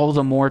Christ all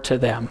the more to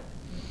them.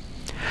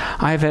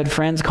 I've had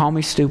friends call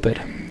me stupid.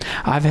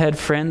 I've had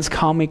friends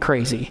call me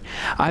crazy.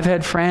 I've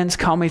had friends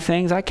call me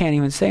things I can't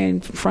even say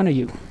in front of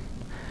you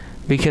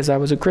because I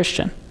was a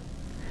Christian.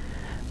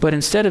 But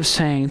instead of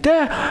saying,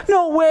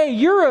 no way,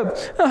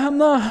 I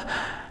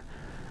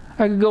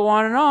could go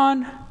on and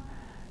on.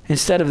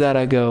 Instead of that,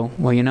 I go,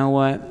 well, you know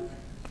what?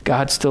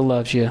 God still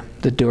loves you.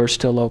 The door's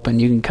still open.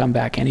 You can come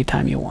back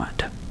anytime you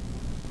want.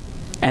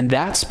 And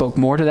that spoke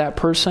more to that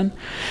person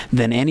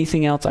than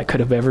anything else I could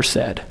have ever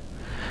said.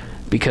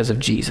 Because of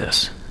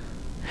Jesus.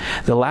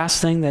 The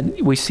last thing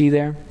that we see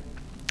there,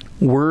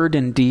 word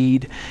and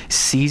deed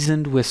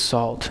seasoned with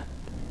salt.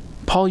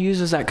 Paul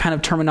uses that kind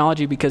of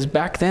terminology because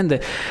back then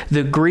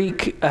the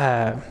Greek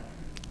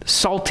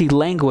salty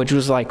language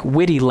was like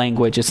witty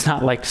language. It's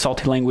not like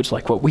salty language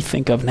like what we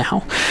think of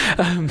now,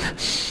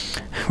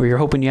 where you're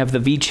hoping you have the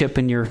V-chip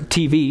in your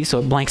TV so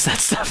it blanks that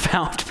stuff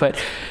out.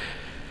 But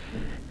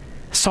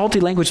salty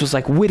language was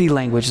like witty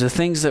language, the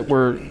things that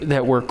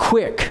were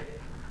quick.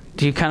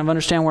 Do you kind of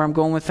understand where I'm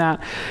going with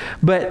that?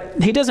 But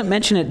he doesn't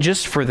mention it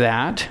just for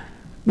that.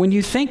 When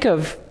you think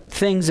of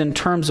things in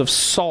terms of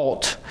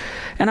salt,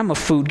 and I'm a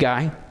food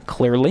guy,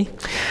 clearly,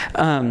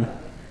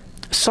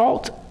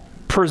 salt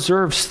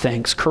preserves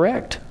things,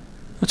 correct?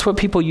 That's what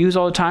people use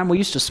all the time. We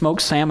used to smoke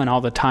salmon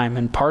all the time,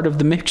 and part of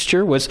the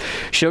mixture was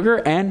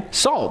sugar and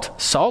salt.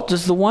 Salt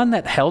is the one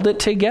that held it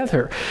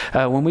together.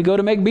 When we go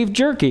to make beef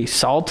jerky,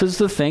 salt is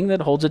the thing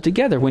that holds it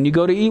together. When you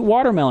go to eat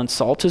watermelon,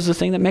 salt is the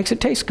thing that makes it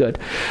taste good.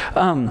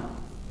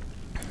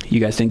 You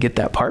guys didn't get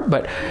that part,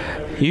 but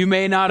you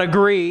may not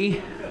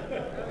agree.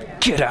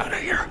 Get out of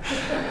here.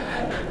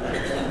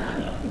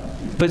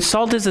 But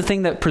salt is the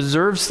thing that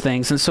preserves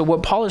things. And so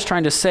what Paul is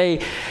trying to say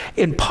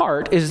in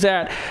part is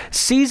that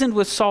seasoned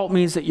with salt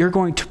means that you're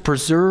going to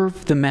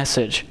preserve the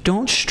message.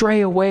 Don't stray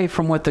away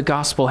from what the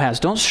gospel has.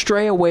 Don't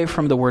stray away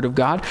from the word of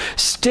God.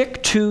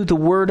 Stick to the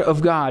word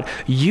of God.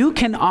 You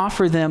can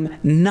offer them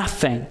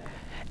nothing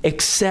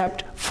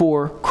except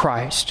for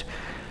Christ.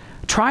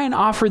 Try and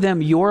offer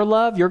them your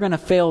love, you're going to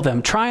fail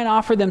them. Try and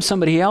offer them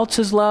somebody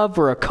else's love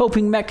or a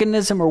coping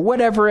mechanism or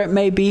whatever it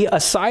may be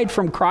aside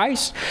from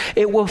Christ,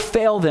 it will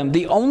fail them.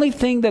 The only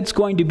thing that's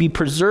going to be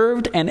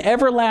preserved and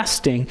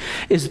everlasting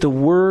is the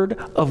Word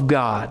of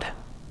God.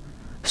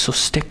 So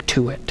stick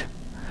to it.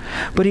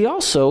 But he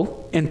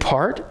also, in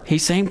part,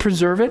 he's saying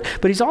preserve it,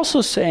 but he's also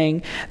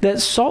saying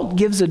that salt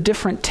gives a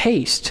different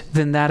taste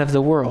than that of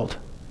the world.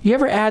 You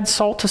ever add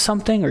salt to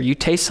something or you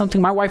taste something?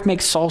 My wife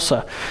makes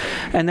salsa.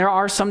 And there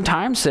are some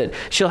times that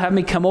she'll have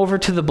me come over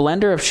to the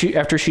blender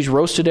after she's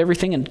roasted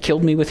everything and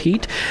killed me with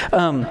heat.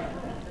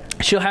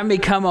 She'll have me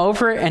come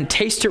over and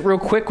taste it real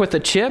quick with a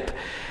chip.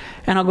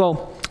 And I'll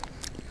go,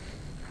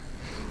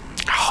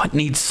 oh, it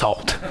needs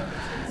salt.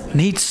 It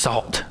needs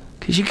salt.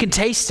 Because you can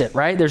taste it,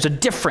 right? There's a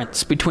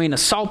difference between a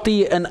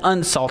salty and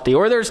unsalty.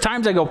 Or there's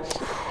times I go,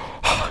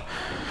 oh,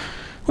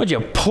 would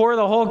you pour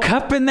the whole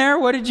cup in there?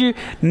 What did you?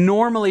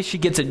 Normally she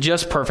gets it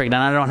just perfect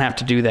and I don't have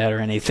to do that or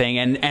anything.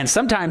 And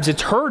sometimes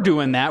it's her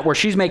doing that where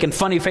she's making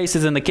funny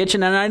faces in the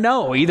kitchen and I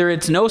know either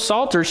it's no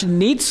salt or she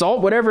needs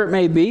salt, whatever it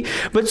may be.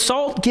 But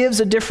salt gives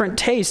a different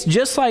taste.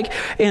 Just like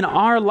in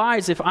our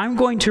lives, if I'm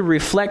going to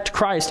reflect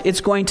Christ,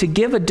 it's going to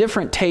give a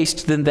different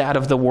taste than that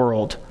of the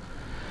world.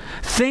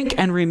 Think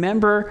and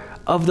remember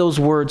of those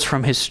words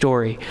from his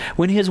story.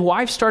 When his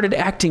wife started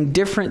acting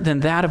different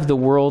than that of the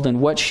world and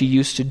what she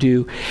used to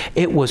do,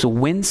 it was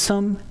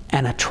winsome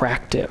and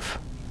attractive.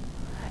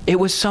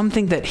 It was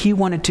something that he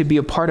wanted to be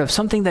a part of,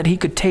 something that he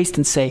could taste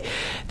and say,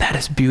 that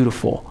is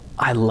beautiful.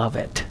 I love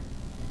it.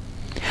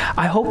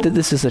 I hope that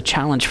this is a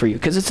challenge for you,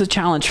 because it's a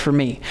challenge for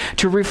me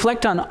to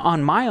reflect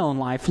on my own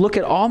life, look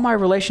at all my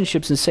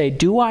relationships and say,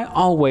 do I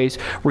always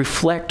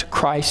reflect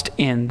Christ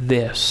in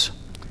this?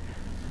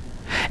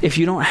 If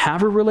you don't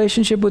have a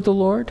relationship with the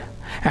Lord,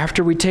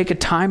 after we take a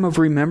time of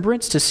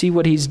remembrance to see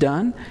what he's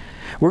done,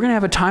 we're going to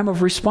have a time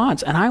of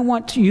response. And I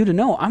want you to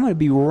know, I'm going to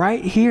be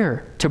right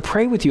here to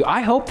pray with you. I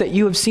hope that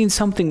you have seen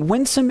something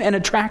winsome and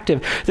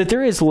attractive, that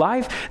there is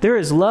life, there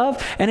is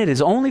love, and it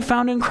is only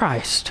found in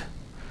Christ.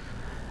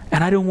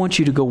 And I don't want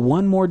you to go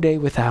one more day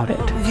without it.